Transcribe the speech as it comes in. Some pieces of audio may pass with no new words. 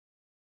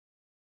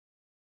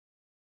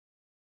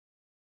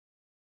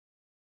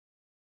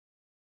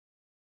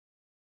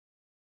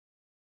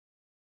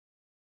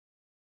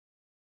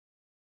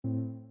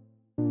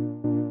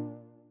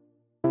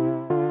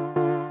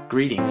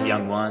Greetings,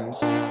 young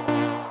ones.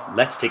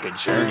 Let's take a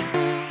journey.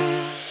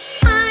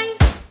 I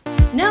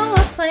know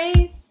a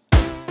place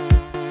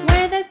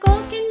where the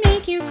gold can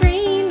make you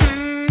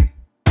greener.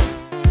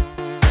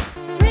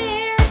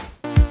 Rare,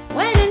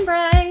 wet and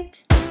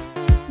bright.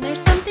 There's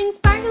something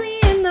sparkly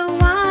in the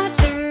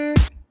water.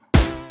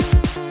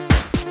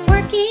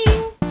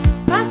 Working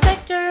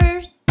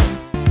prospectors,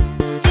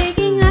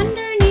 digging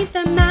underneath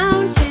the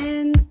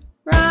mountains,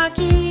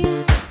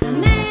 Rockies. The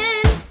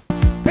men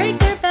break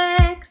their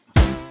backs,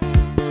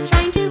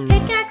 trying to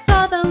pickaxe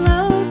all the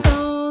low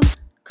gold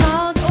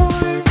called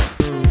ore.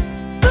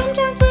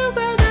 Boomtowns will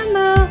grow the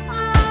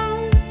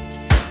most,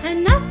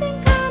 and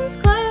nothing comes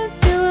close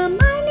to a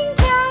mining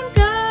town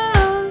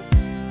ghost.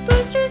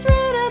 Boosters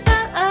wrote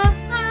about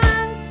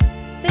us,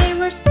 they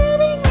were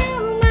spreading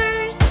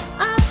rumors.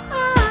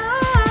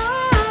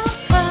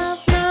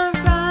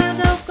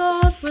 Colorado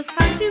gold was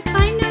hard to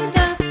find. No,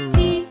 the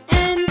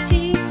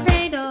TNT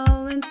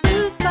cradle and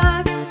sluice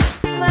box.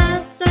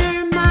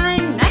 Placer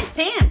mine, nice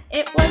pan,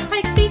 it was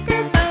Pike's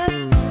Peaker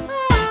bust.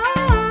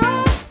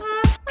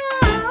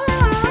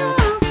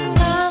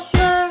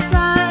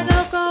 Colorado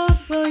gold,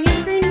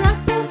 William Green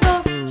Russell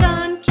told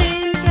John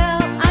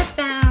Kindrell, I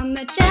found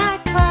the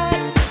jackpot.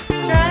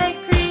 Dry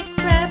Creek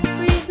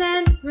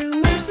represent,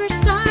 rumors were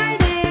started.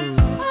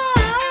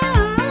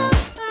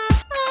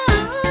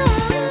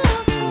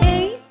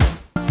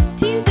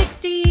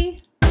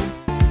 1860,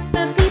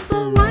 the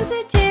people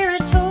wanted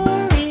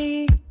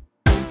territory.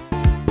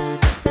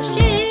 The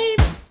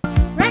shape,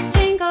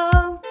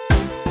 rectangle,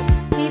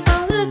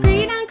 people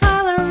agreed on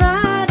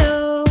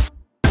Colorado.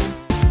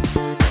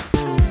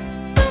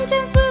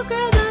 Boomtowns will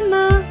grow the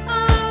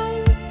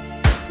most,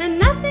 and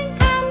nothing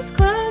comes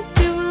close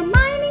to a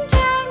mining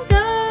town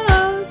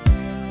ghost.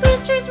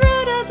 Boosters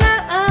wrote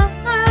about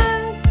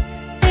us,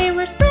 they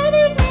were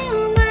spreading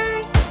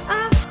rumors.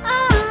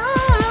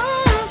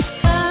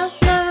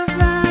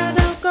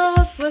 Colorado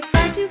gold was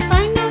hard to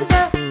find. No,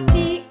 the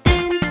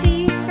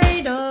TNT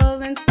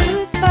cradle and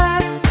sluice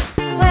box.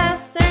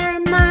 Placer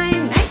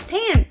mine, nice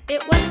pan,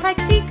 it was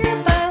Pike's Peaker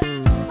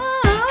bust.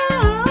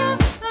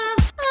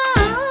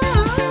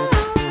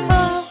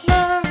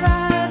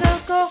 Colorado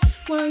gold,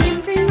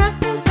 William Green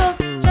Russell told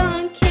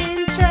John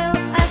Kindrell,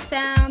 I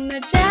found the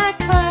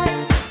jackpot.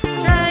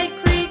 Dry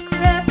Creek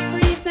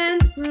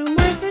represent,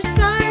 rumors were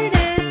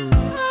started.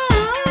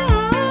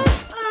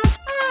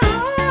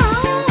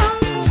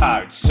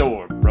 Tired,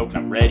 sore, broken,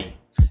 I'm ready.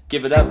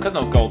 Give it up, cause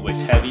no gold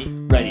weighs heavy.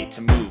 Ready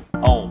to move,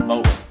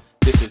 almost.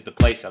 This is the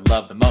place I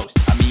love the most.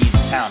 I mean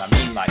town, I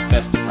mean like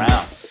best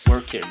around.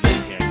 Work here,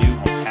 live here, new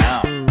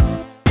hometown.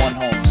 One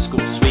home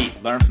school suite,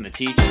 learn from the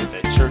teacher with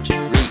the church in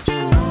reach.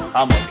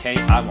 I'm okay,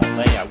 I won't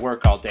lay, I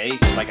work all day,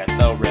 just like at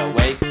the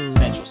railway.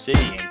 Central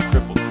City and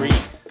Cripple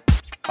Creek,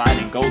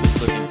 finding gold is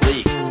looking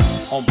bleak.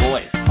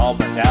 Homeboys, all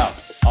burnt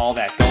out, all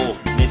that gold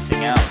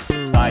missing out.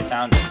 Supply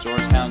town and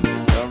Georgetown,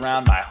 goods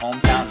around my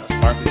hometown, no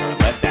sparklers are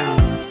let down.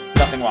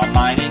 Nothing while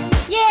mining,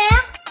 Yeah,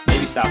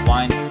 maybe stop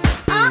whining.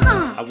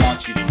 I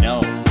want you to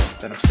know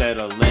that I'm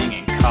settling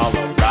in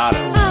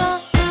Colorado.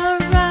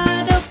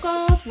 Colorado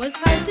gold was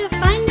hard to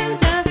find. No,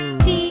 the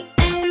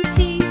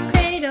TNT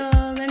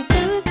cradle and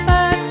sluice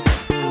box.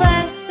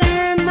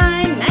 Placer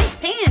mine, nice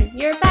pan,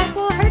 your back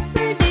will hurt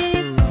for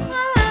days.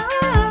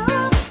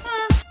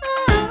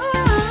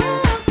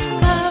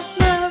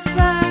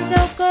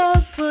 Colorado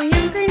gold,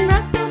 William Green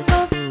Russell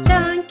told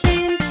John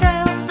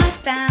Kindrell, I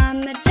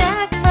found the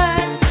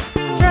jackpot.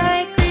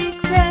 Dry Creek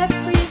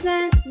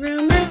represent,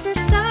 rumors were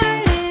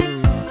started.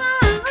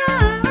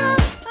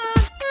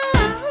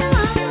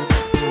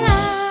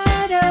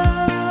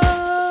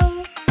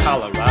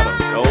 Colorado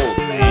gold,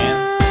 man.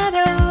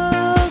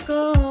 Colorado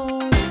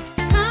gold.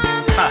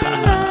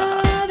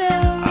 Colorado.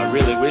 I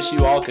really wish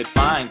you all could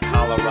find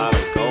Colorado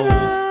gold.